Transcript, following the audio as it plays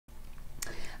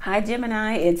Hi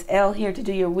Gemini, it's Elle here to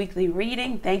do your weekly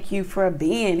reading. Thank you for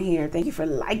being here. Thank you for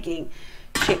liking,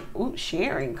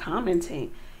 sharing,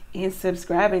 commenting, and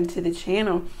subscribing to the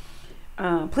channel.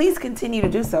 Please continue to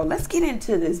do so. Let's get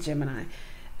into this, Gemini.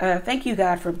 Thank you,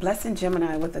 God, for blessing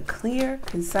Gemini with a clear,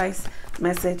 concise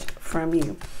message from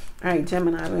you. All right,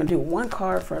 Gemini, we're going to do one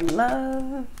card for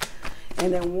love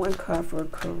and then one card for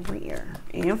career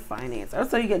and finance.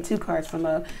 Also, you get two cards for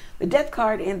love. The Death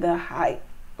card and the High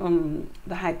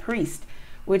Priest,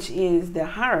 which is the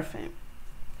Hierophant.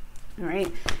 All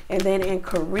right, and then in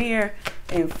career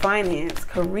and finance,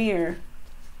 what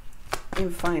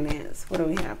do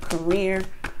we have? Career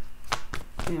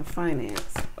and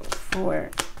finance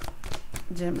for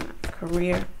Gemini.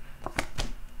 Career.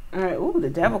 All right. Ooh,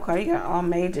 the Devil card. You got all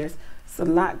majors. It's a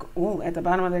lot. Ooh, at the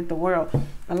bottom of the world,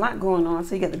 a lot going on.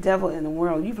 So you got the Devil in the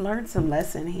world. You've learned some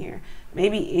lesson here.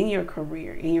 Maybe in your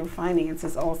career, in your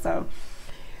finances also.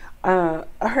 I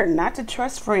heard not to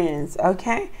trust friends.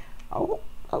 Okay.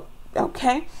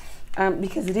 Okay.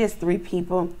 Because it is three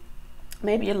people.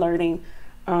 Maybe you're learning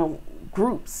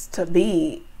groups to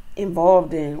be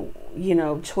involved in, you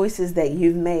know, choices that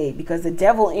you've made, because the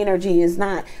Devil energy is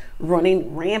not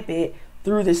running rampant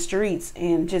through the streets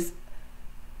and just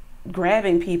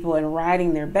grabbing people and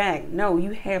riding their back. No,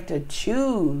 you have to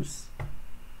choose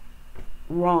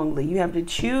wrongly. You have to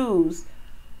choose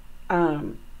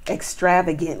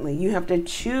extravagantly. You have to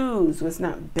choose what's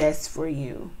not best for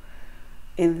you.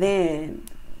 And then,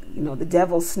 you know, the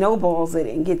Devil snowballs it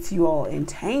and gets you all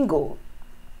entangled.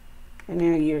 And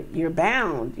now you're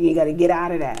bound. You got to get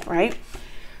out of that, right?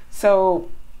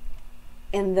 So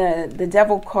in the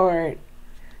Devil card,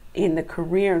 in the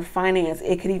career and finance,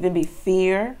 it could even be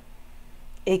fear.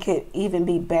 It could even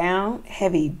be bound,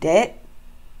 heavy debt,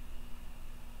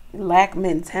 lack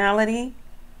mentality,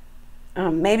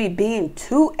 maybe being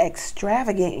too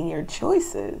extravagant in your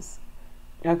choices,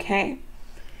 okay?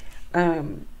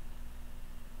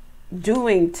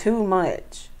 Doing too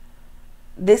much.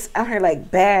 This, I heard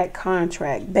like bad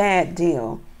contract, bad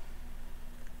deal.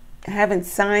 Having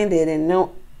signed it and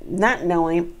not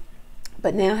knowing,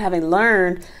 but now having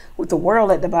learned with the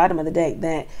World at the bottom of the deck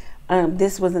that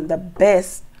this wasn't the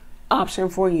best option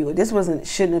for you. This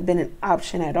shouldn't have been an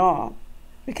option at all,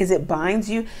 because it binds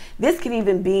you. This can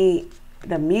even be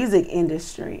the music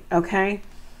industry, okay?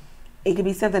 It could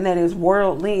be something that is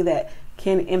worldly that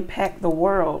can impact the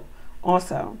world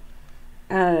also.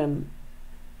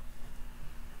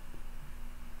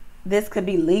 This could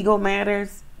be legal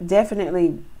matters,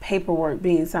 definitely paperwork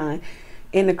being signed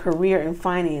in the career and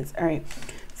finance. All right.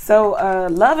 So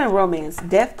love and romance,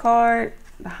 Death card,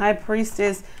 the High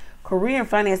Priestess, career and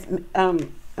finance.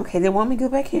 Okay, they want me to go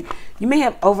back here. You may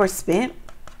have overspent,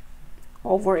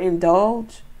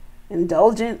 indulgence,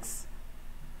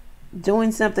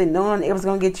 doing something knowing it was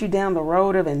going to get you down the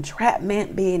road of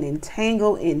entrapment, being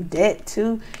entangled in debt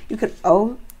too. You could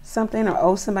owe something or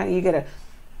owe somebody. You got to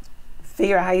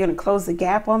figure out how you're going to close the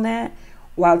gap on that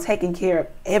while taking care of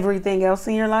everything else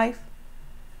in your life.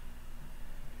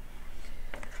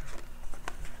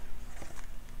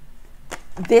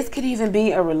 This could even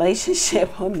be a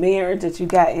relationship or marriage that you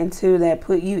got into that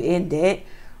put you in debt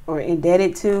or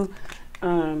indebted to.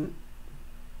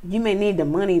 You may need the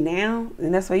money now,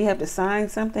 and that's why you have to sign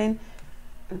something.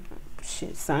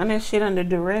 Shit, sign that shit under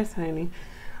duress, honey.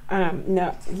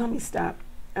 No, let me stop.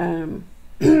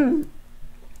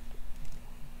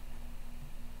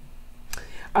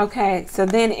 Okay, so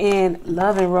then in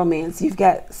love and romance, you've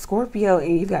got Scorpio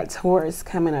and you've got Taurus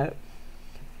coming up.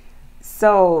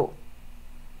 So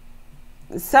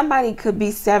somebody could be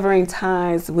severing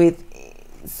ties with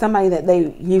somebody that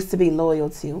they used to be loyal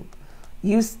to.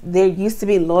 There used to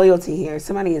be loyalty here.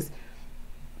 Somebody is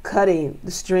cutting the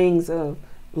strings of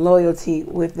loyalty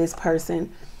with this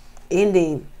person,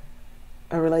 ending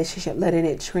a relationship, letting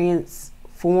it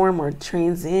transform or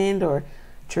transcend or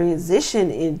transition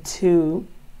into,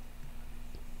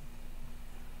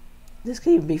 this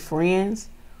could even be friends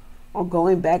or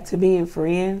going back to being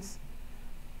friends.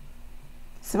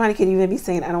 Somebody could even be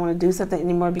saying, I don't want to do something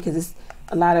anymore because it's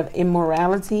a lot of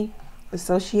immorality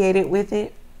associated with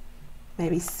it.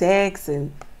 Maybe sex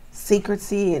and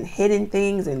secrecy and hidden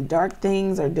things and dark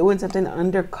things, or doing something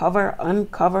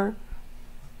uncover.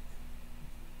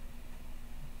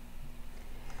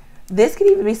 This could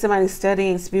even be somebody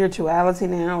studying spirituality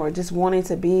now, or just wanting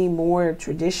to be more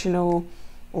traditional,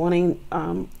 wanting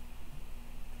our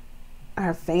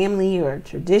family or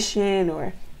tradition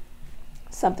or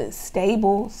something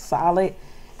stable, solid.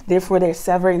 Therefore, they're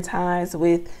severing ties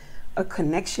with a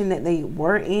connection that they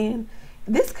were in.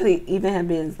 This could even have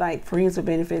been like friends with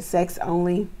benefits, sex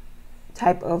only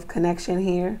type of connection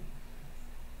here.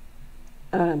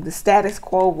 The status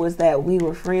quo was that we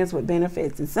were friends with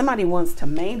benefits, and somebody wants to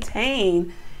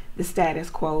maintain the status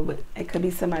quo, but it could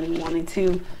be somebody wanting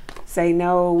to say,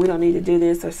 no, we don't need to do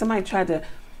this, or somebody tried to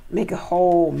make a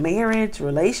whole marriage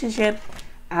relationship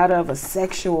out of a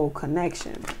sexual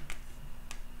connection.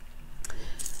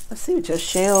 Let's see what your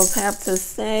shells have to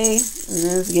say.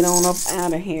 Let's get on up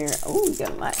out of here. Oh, we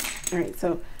got a lot. All right,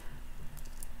 so,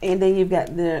 and then you've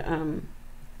got the,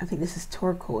 I think this is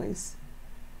turquoise.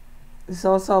 It's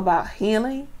also about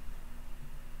healing.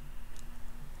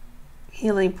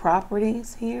 Healing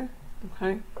properties here.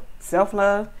 Okay.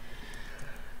 Self-love.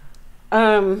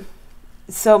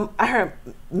 So I heard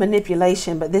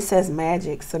manipulation, but this says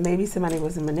magic. So maybe somebody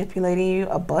was manipulating you.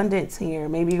 Abundance here.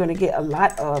 Maybe you're going to get a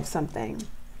lot of something.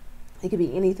 It could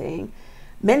be anything.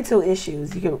 Mental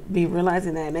issues. You could be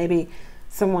realizing that maybe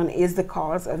someone is the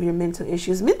cause of your mental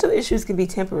issues. Mental issues can be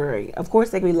temporary. Of course,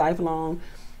 they can be lifelong,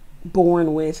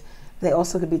 born with. They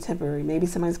also could be temporary. Maybe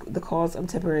somebody's the cause of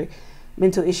temporary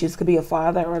mental issues. Could be a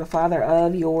father or the father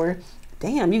of your,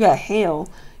 damn, you got hell.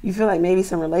 You feel like maybe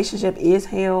some relationship is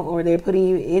hell, or they're putting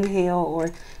you in hell, or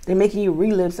they're making you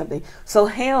relive something. So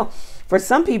hell, for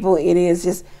some people, it is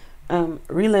just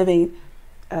reliving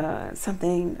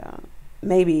something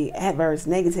maybe adverse,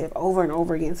 negative, over and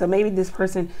over again. So maybe this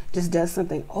person just does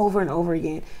something over and over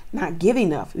again, not giving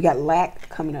enough. You got lack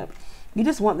coming up. You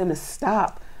just want them to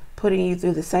stop putting you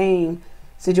through the same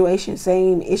situation,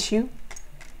 same issue.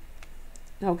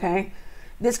 Okay.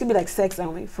 This could be like sex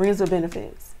only, friends with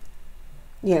benefits.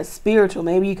 Yeah, spiritual.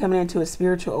 Maybe you're coming into a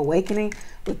spiritual awakening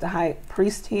with the high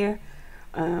priest here,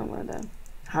 or the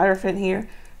Hierophant here.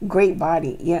 Great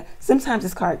body. Yeah. Sometimes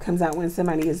this card comes out when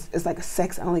somebody it's like a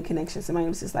sex only connection. Somebody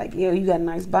was just like, yo, you got a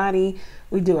nice body.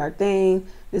 We do our thing,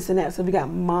 this and that. So we got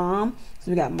mom. So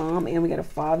we got mom and we got a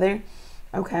father.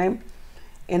 Okay.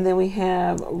 And then we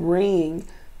have ring.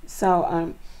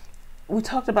 So we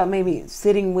talked about maybe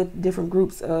sitting with different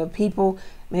groups of people,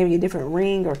 maybe a different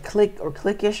ring or clique or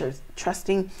cliquish, or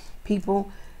trusting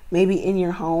people, maybe in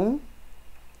your home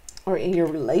or in your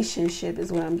relationship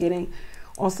is what I'm getting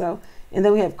also. And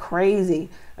then we have crazy.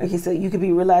 Okay, so you could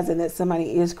be realizing that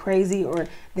somebody is crazy, or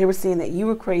they were saying that you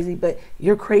were crazy, but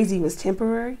your crazy was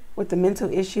temporary with the mental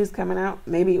issues coming out.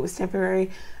 Maybe it was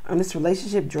temporary. This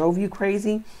relationship drove you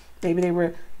crazy. Maybe they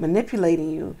were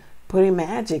manipulating you, putting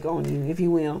magic on you, if you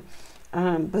will.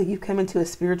 But you've come into a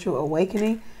spiritual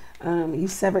awakening. You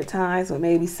severed ties with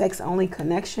maybe sex only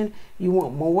connection. You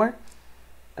want more.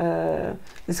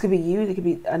 This could be you. It could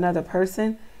be another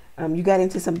person. You got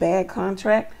into some bad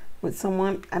contract with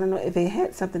someone. I don't know if it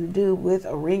had something to do with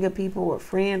a ring of people or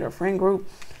friend or friend group.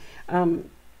 But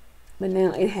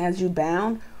now it has you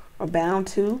bound or bound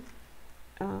to.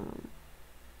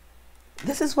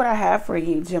 This is what I have for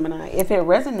you, Gemini. If it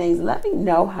resonates, let me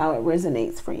know how it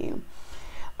resonates for you.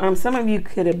 Some of you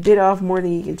could have bit off more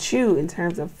than you can chew in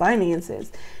terms of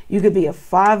finances. You could be a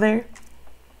father,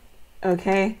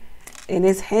 okay? And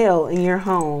it's hell in your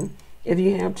home if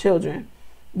you have children.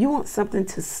 You want something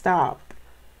to stop.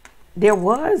 There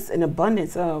was an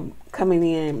abundance of coming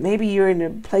in. Maybe you're in a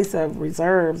place of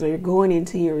reserves, or you're going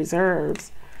into your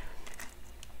reserves.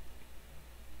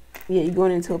 Yeah, you're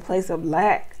going into a place of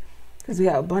lack, because we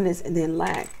got abundance and then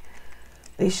lack.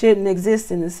 They shouldn't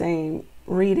exist in the same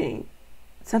reading.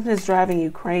 Something is driving you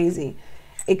crazy.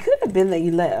 It could have been that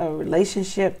you let a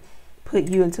relationship put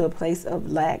you into a place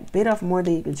of lack. Bit off more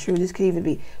than you can chew. This could even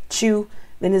be chew.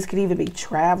 Then this could even be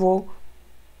travel.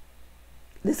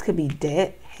 This could be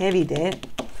debt, heavy debt.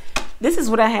 This is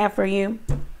what I have for you.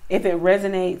 If it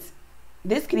resonates,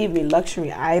 this could even be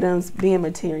luxury items, being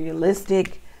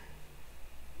materialistic.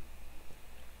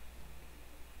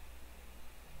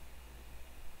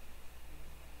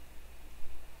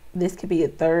 This could be a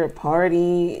third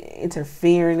party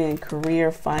interfering in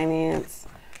career, finance.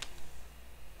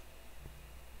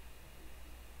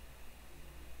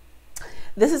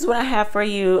 This is what I have for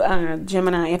you,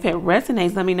 Gemini. If it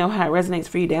resonates, let me know how it resonates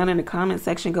for you down in the comment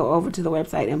section. Go over to the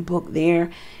website and book there.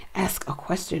 Ask a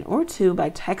question or two by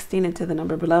texting it to the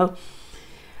number below.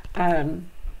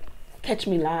 Catch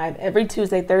me live every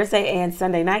Tuesday, Thursday, and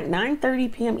Sunday night,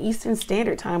 9:30 p.m. Eastern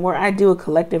Standard Time, where I do a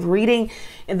collective reading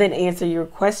and then answer your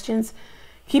questions.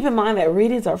 Keep in mind that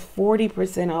readings are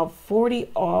 40% off. 40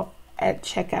 off at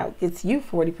checkout gets you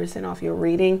 40% off your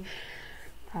reading.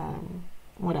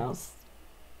 What else?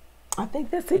 I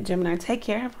think that's it, Gemini. Take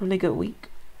care. Have a really good week.